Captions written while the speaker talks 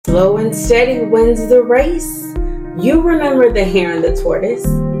slow and steady wins the race. You remember the hare and the tortoise.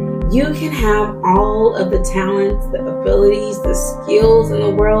 You can have all of the talents, the abilities, the skills in the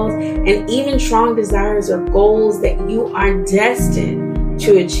world, and even strong desires or goals that you are destined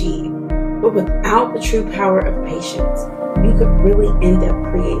to achieve. But without the true power of patience, you could really end up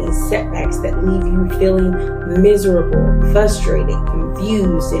creating setbacks that leave you feeling miserable, frustrated,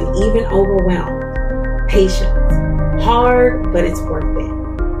 confused, and even overwhelmed. Patience. Hard, but it's worth it.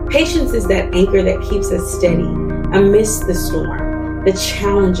 Patience is that anchor that keeps us steady amidst the storm, the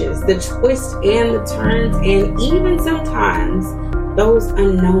challenges, the twists and the turns, and even sometimes those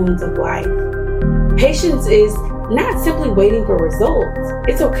unknowns of life. Patience is not simply waiting for results.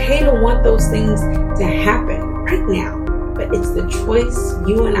 It's okay to want those things to happen right now, but it's the choice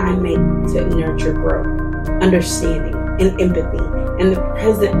you and I make to nurture growth, understanding, and empathy in the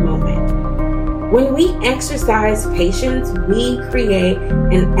present moment. When we exercise patience, we create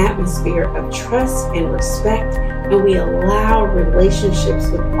an atmosphere of trust and respect, and we allow relationships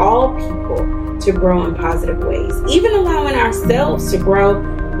with all people to grow in positive ways, even allowing ourselves to grow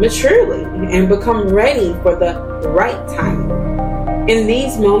maturely and become ready for the right timing. In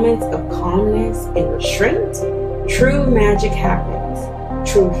these moments of calmness and restraint, true magic happens,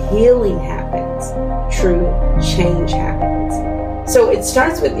 true healing happens, true change happens. So it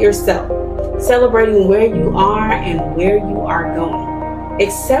starts with yourself, celebrating where you are and where you are going,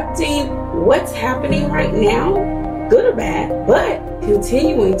 accepting what's happening right now, good or bad, but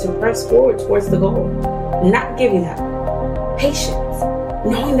continuing to press forward towards the goal, not giving up. Patience,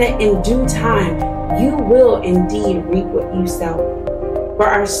 knowing that in due time, you will indeed reap what you sow. For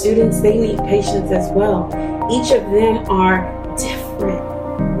our students, they need patience as well. Each of them are different.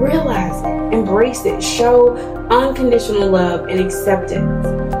 Realize it, embrace it, show unconditional love and acceptance,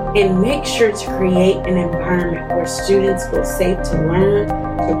 and make sure to create an environment where students feel safe to learn,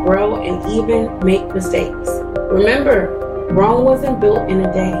 to grow, and even make mistakes. Remember, Rome wasn't built in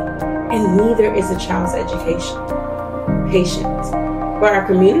a day, and neither is a child's education. Patience. For our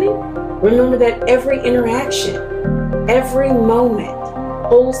community, remember that every interaction, every moment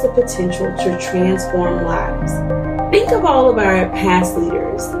holds the potential to transform lives. Think of all of our past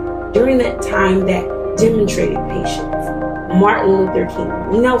leaders during that time that demonstrated patience. Martin Luther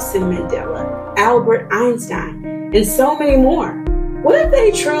King, Nelson Mandela, Albert Einstein, and so many more. What if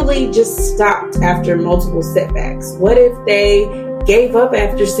they truly just stopped after multiple setbacks? What if they gave up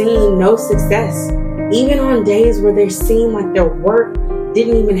after seeing no success, even on days where they seemed like their work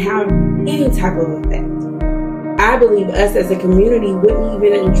didn't even have any type of effect? I believe us as a community wouldn't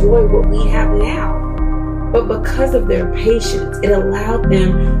even enjoy what we have now. But because of their patience, it allowed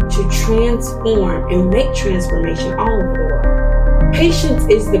them to transform and make transformation all over the world. Patience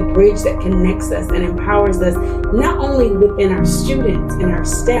is the bridge that connects us and empowers us not only within our students and our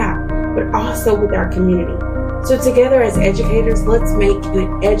staff, but also with our community. So together as educators, let's make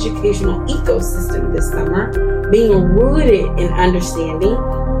an educational ecosystem this summer, being rooted in understanding,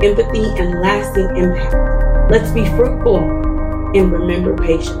 empathy, and lasting impact. Let's be fruitful and remember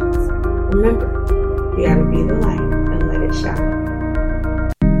patience. Remember, you gotta be the light and let it shine.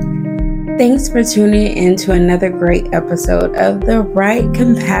 Thanks for tuning in to another great episode of the Right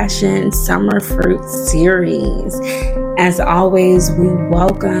Compassion Summer Fruit Series. As always, we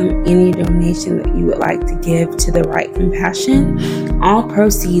welcome any donation that you would like to give to the Right Compassion. All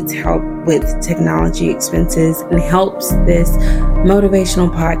proceeds help with technology expenses and helps this motivational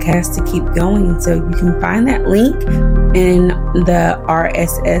podcast to keep going. So you can find that link in the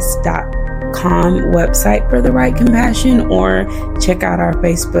rss.com website for the Right Compassion, or check out our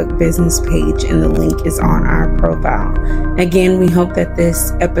Facebook business page and the link is on our profile. Again, we hope that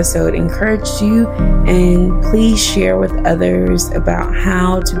this episode encouraged you, and please share with others about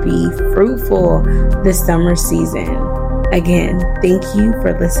how to be fruitful this summer season. Again, thank you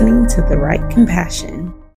for listening to the Right Compassion.